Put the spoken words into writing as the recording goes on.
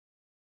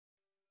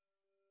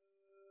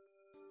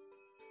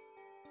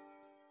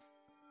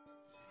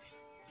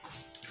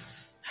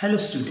Hello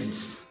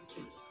students,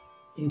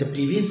 in the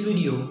previous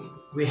video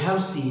we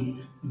have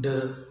seen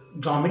the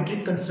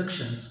geometric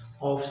constructions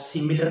of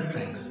similar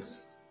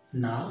triangles.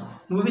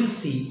 Now we will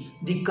see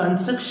the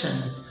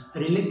constructions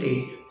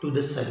related to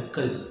the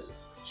circle.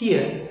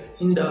 Here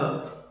in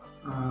the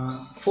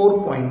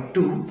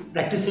 4.2,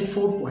 practice set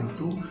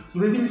 4.2,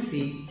 we will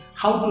see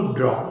how to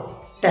draw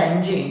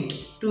tangent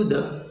to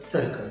the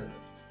circle.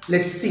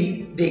 Let's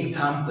see the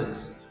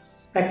examples.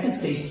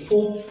 Practice set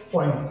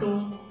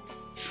 4.2.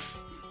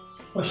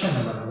 Question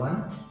number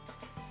 1.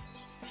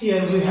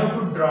 Here we have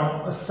to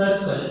draw a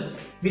circle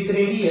with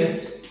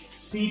radius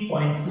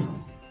 3.2.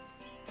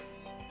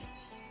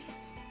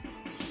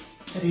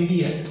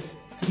 Radius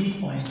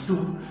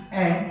 3.2,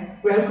 and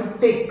we have to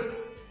take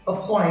a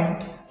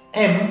point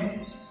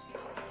M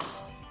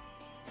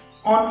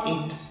on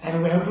it,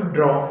 and we have to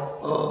draw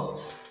a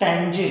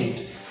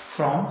tangent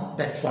from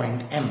that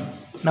point M.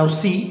 Now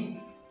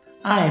see,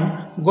 I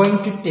am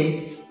going to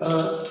take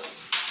a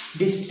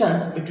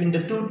distance between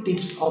the two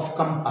tips of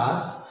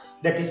compass,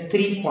 that is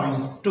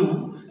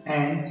 3.2,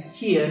 and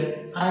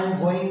here I am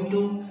going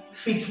to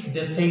fix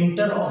the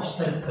center of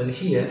circle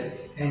here,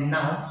 and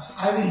now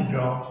I will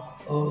draw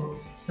a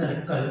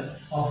circle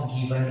of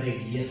given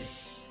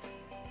radius.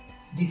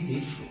 This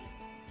is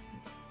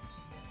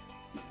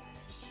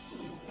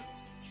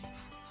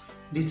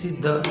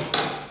the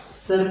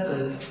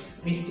circle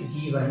with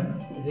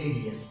given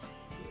radius.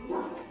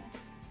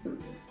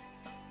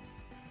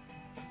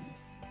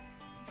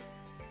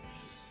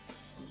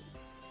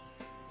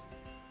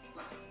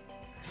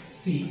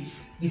 See,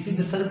 this is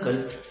the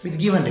circle with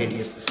given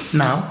radius.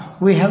 Now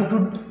we have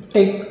to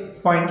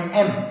take point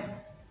M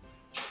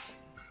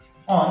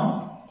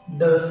on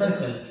the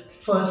circle.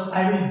 First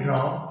I will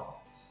draw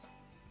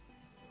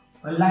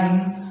a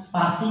line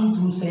passing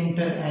through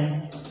center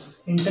and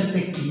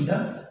intersecting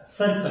the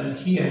circle.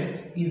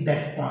 Here is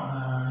that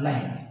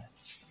line.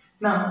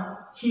 Now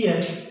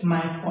here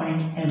my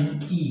point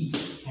M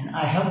is, and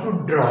I have to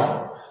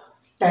draw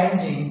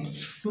tangent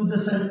to the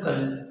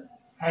circle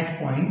at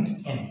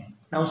point M.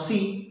 Now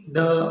see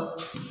the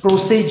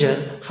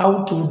procedure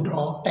how to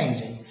draw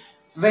tangent.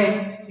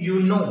 When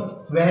you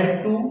know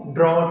where to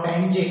draw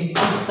tangent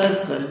to the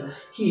circle,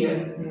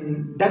 here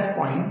that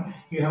point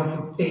you have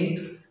to take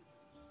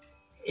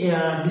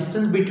a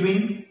distance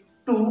between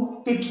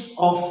two tips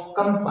of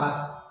compass.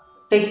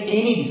 Take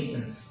any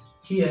distance.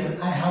 Here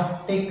I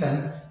have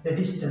taken the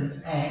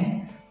distance,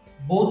 and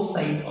both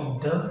sides of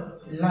the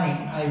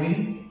line I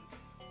will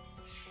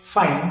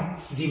find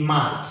the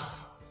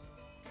marks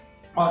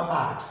or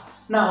arcs.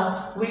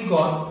 Now we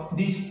got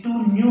these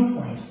two new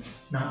points.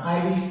 Now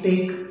I will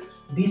take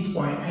this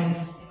point and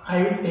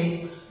I will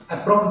take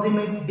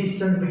approximate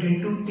distance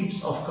between two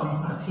tips of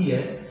compass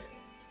here,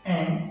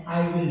 and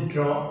I will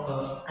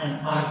draw an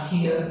arc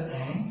here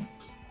and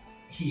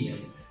here.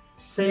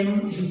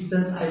 Same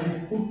distance I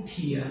will put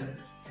here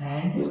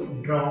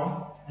and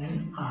draw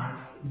an arc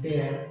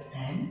there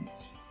and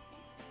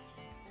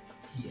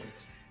here.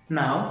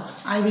 Now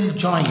I will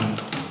join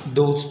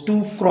those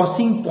two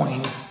crossing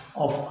points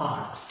of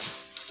arcs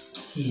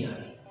here.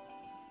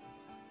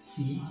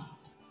 See,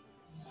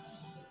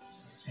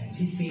 and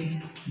this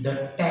is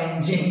the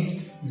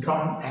tangent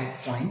drawn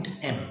at point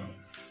M.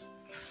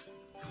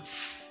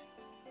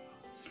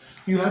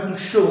 You have to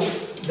show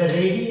the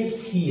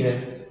radius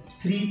here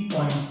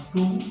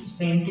 3.2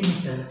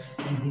 centimeter,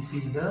 and this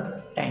is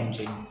the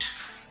tangent.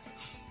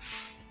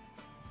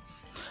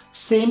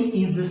 Same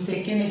is the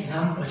second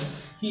example.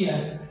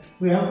 Here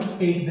we have to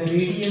take the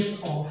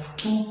radius of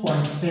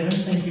 2.7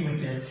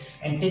 centimeter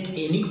and take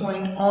any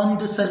point on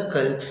the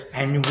circle,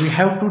 and we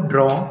have to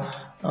draw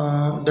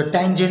the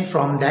tangent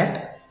from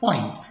that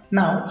point.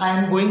 Now I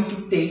am going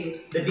to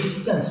take the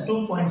distance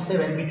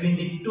 2.7 between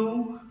the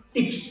two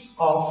tips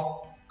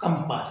of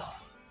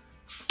compass.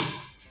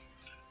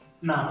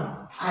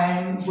 Now I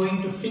am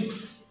going to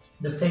fix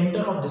the center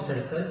of the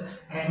circle,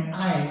 and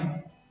I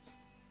am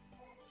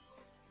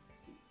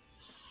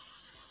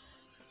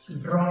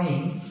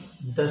drawing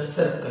the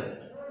circle.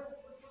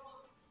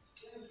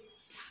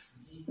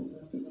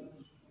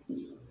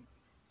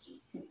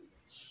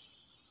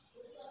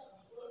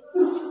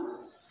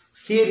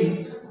 Here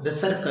is the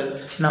circle.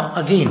 Now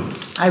again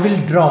I will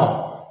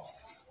draw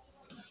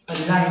a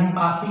line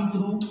passing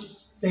through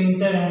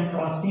center and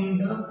crossing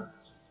the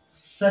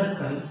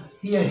circle.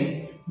 Here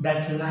is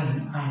that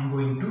line I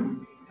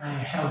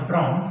have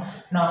drawn.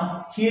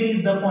 Now here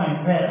is the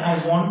point where I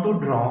want to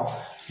draw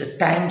the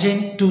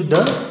tangent to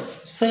the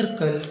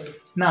circle.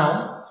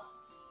 Now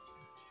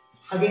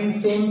again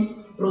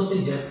same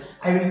procedure.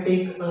 I will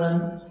take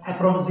an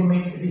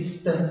approximate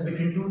distance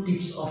between two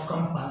tips of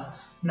compass.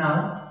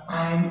 Now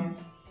I am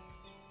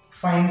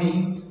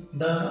finding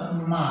the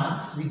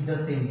marks with the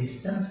same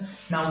distance.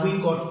 Now we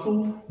got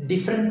two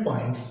different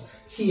points.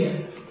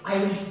 Here I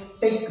will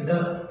take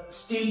the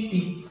steel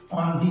tip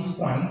on this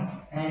point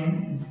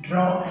and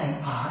draw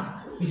an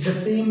arc with the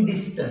same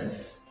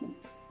distance.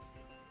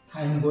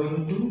 I am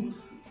going to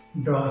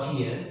draw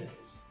here.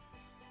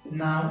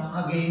 Now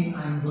again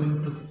I am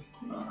going to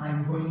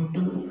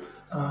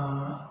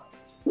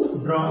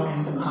draw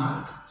an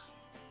arc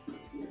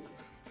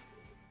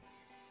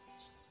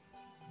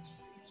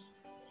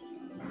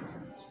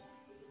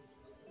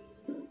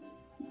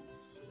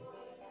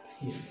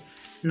here.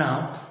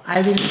 Now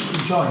I will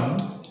join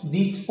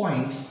these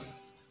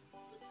points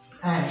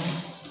and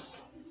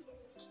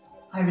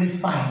I will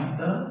find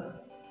the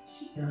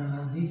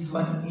this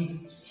one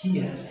is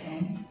here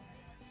and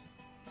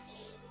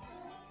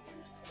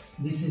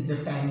this is the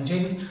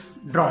tangent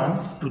drawn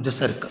to the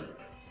circle.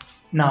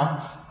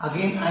 Now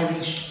again I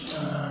will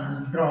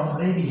draw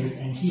radius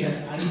and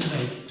here I will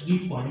write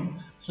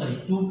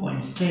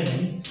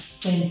 2.7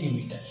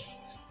 centimeter.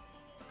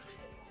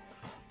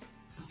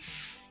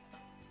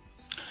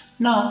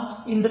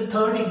 Now in the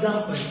third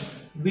example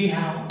we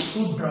have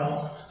to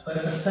draw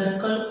a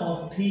circle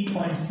of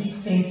 3.6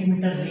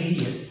 centimeter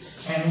radius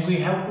and we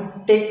have to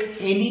take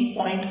any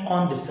point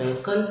on the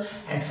circle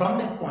and from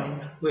that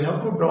point we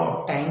have to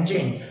draw a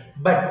tangent.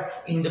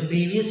 But in the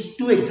previous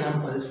two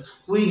examples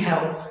we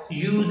have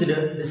used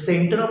the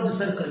center of the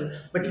circle,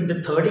 but in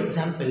the third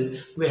example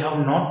we have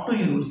not to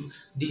use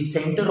the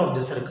center of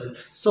the circle.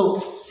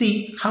 So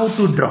see how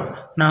to draw.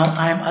 Now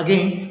I am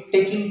again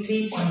taking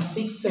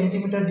 3.6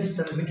 centimeter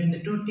distance between the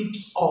two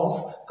tips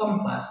of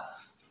compass.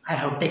 I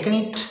have taken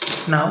it.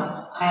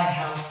 Now I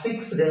have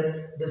fixed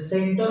the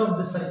center of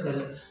the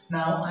circle.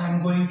 Now I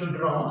am going to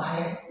draw.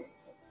 I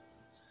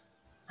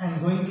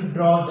am going to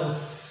draw the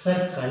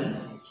circle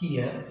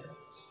here.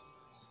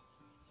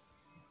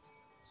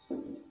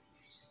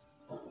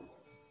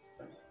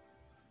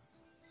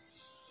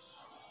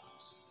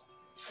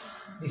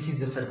 This is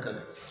the circle.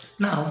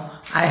 Now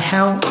I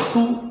have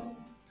to.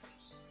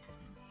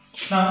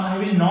 Now I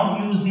will not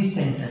use this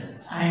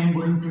center. I am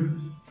going to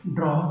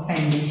draw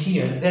tangent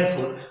here.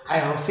 Therefore, I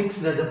have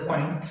fixed the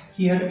point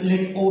here.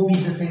 Let O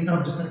be the center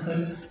of the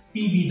circle.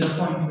 P be the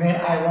point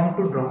where I want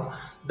to draw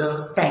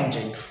the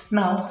tangent.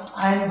 Now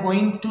I am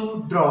going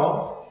to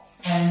draw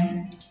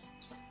a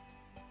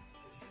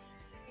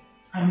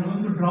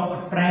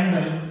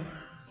triangle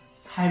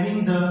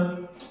having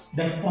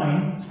that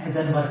point as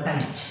a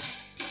vertex.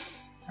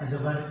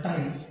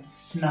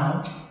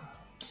 Now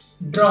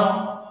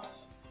draw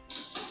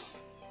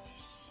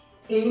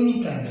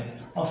any triangle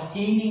of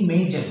any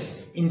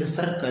measures in the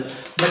circle,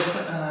 but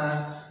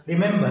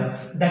remember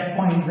that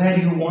point where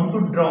you want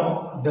to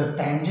draw the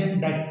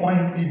tangent, that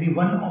point will be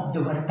one of the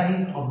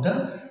vertices of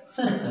the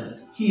circle.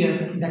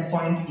 Here that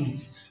point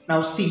is.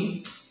 Now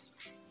see,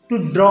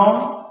 to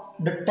draw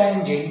the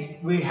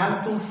tangent we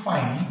have to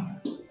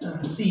find,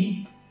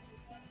 see,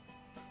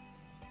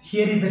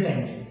 here is the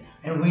tangent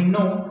and we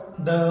know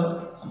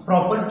the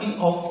property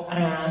of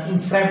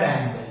inscribed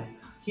angle.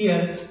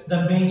 Here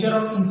the measure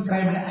of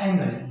inscribed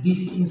angle,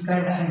 this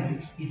inscribed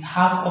angle is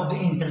half of the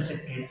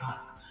intersected arc,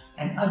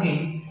 and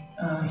again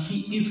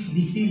if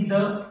this is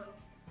the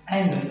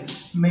angle,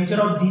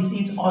 measure of this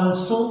is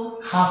also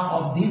half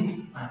of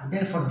this arc.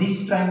 Therefore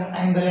this triangle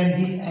angle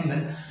and this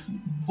angle,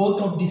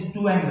 both of these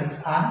two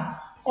angles are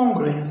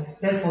congruent.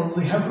 Therefore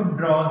we have to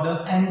draw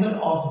the angle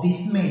of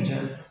this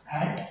measure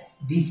at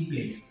this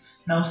place.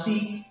 Now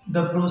see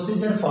the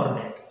procedure for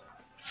that.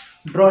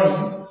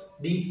 Drawing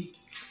the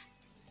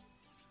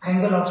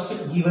angle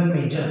of given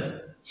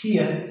measure.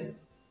 Here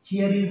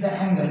is the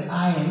angle.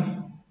 I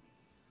am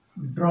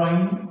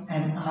drawing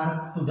an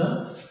arc to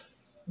the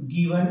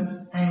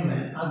given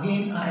angle.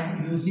 Again I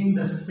am using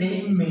the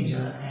same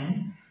measure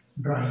and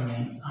drawing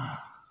an arc.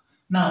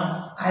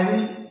 Now I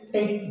will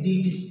take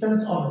the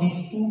distance of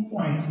these 2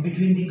 points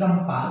between the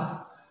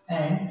compass,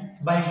 and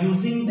by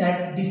using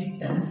that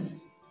distance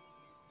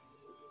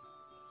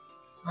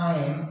I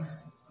am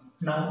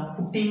now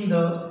putting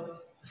the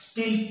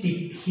steel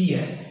tip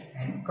here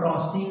and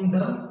crossing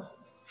the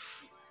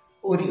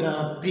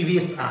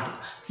previous arc.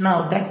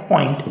 Now that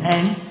point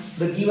and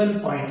the given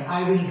point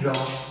I will draw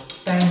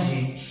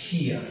tangent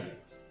here.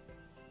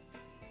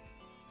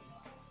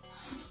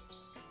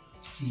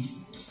 See,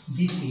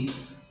 this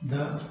is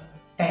the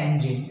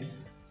tangent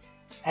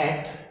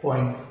at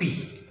point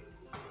P.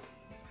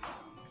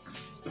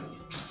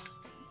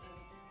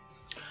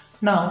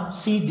 Now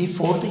see the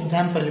fourth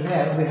example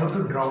where we have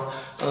to draw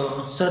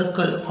a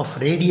circle of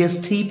radius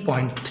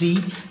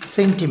 3.3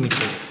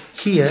 centimeter.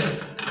 Here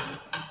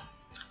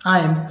I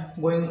am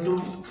going to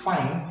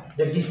find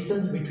the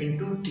distance between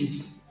two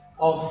tips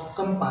of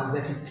compass,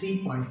 that is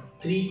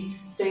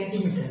 3.3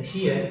 centimeter.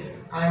 Here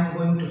I am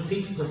going to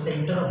fix the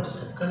center of the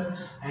circle,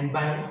 and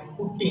by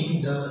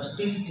putting the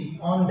steel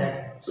tip on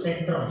that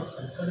center of the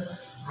circle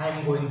I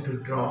am going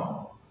to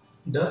draw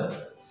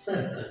the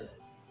circle.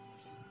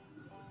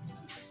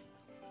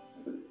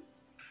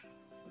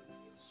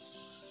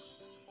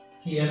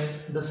 Here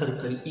the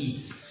circle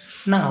is.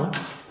 Now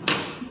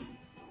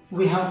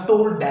we have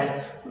told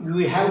that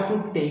we have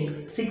to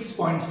take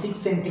 6.6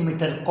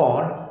 centimeter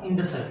chord in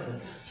the circle.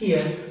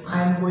 Here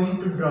I am going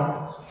to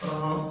draw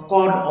a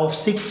chord of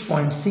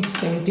 6.6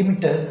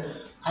 centimeter.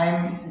 I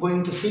am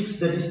going to fix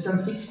the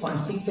distance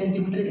 6.6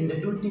 centimeter in the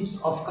two tips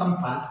of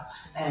compass,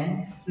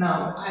 and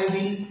now I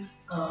will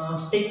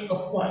take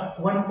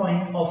one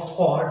point of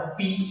chord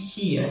P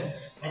here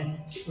and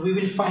we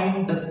will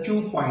find the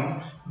Q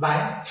point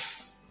by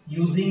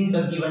using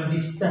the given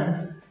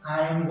distance.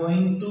 I am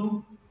going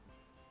to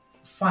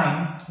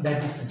find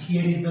that distance.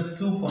 Here is the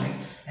Q point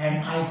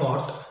and I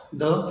got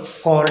the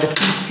chord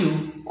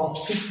PQ of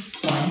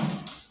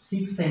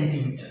 6.6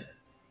 centimeter.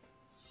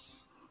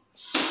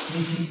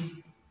 This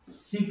is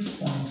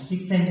 6.6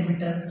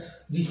 centimeter.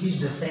 This is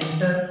the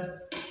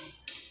center.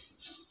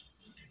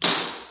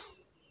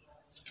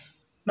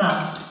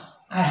 Now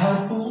I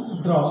have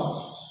to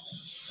draw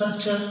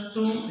such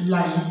two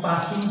lines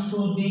passing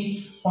through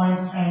the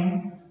points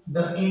and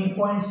the end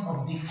points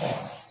of the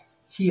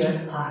chords.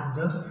 Here are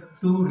the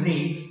two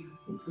rays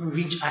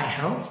which I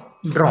have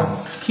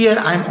drawn. Here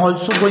I am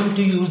also going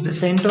to use the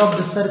center of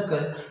the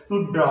circle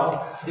to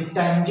draw the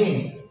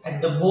tangents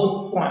at the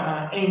both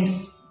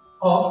ends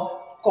of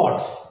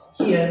chords.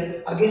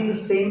 Here again the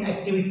same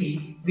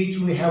activity which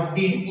we have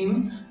did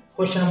in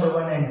question number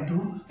 1 and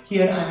 2.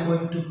 Here I am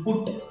going to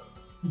put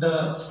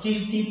the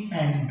steel tip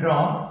and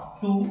draw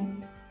two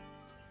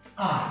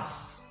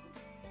arcs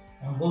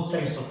on both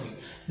sides of it.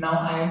 Now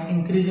I am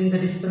increasing the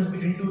distance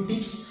between two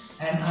tips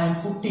and I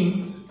am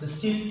putting the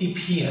steel tip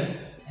here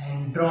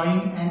and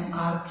drawing an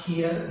arc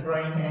here,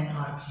 drawing an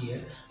arc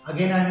here.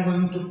 Again I am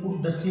going to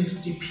put the steel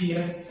tip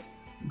here,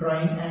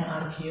 drawing an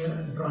arc here,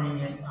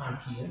 drawing an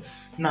arc here.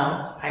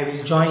 Now I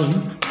will join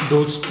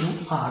those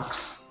two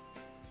arcs,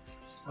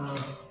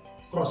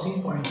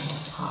 crossing points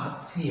of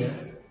arcs here,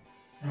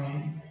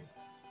 and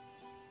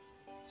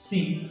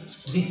see,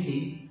 this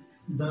is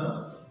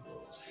the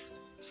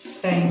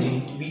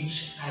tangent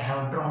which I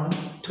have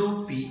drawn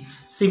through P.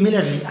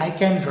 Similarly, I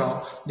can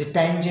draw the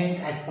tangent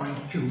at point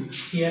Q.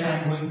 Here I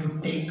am going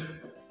to take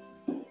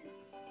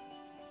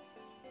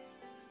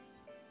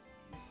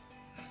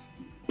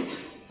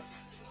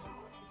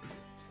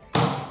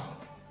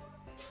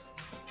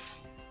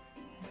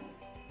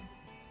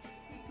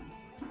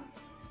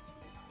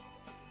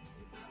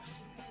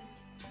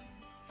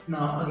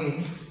now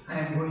again I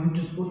am going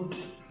to put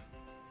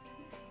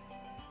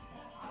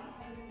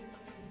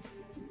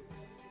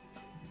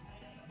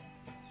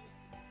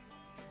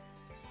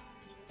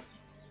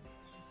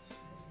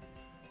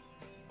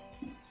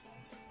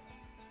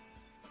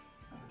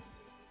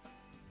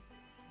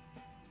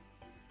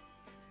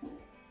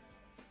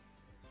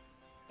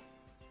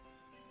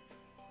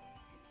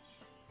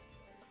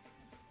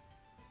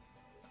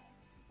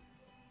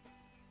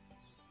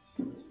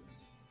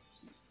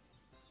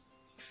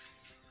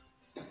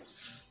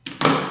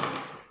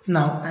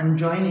now I am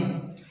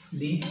joining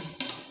these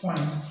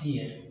points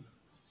here.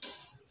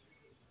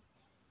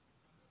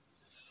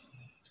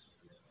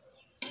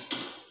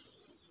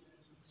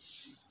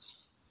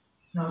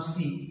 Now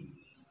see,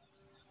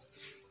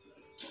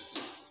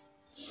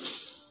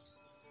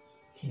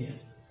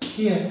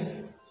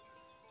 here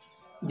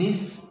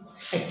this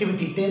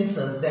activity tells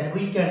us that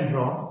we can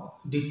draw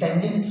the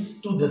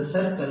tangents to the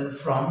circle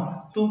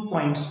from 2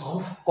 points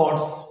of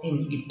chords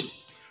in it.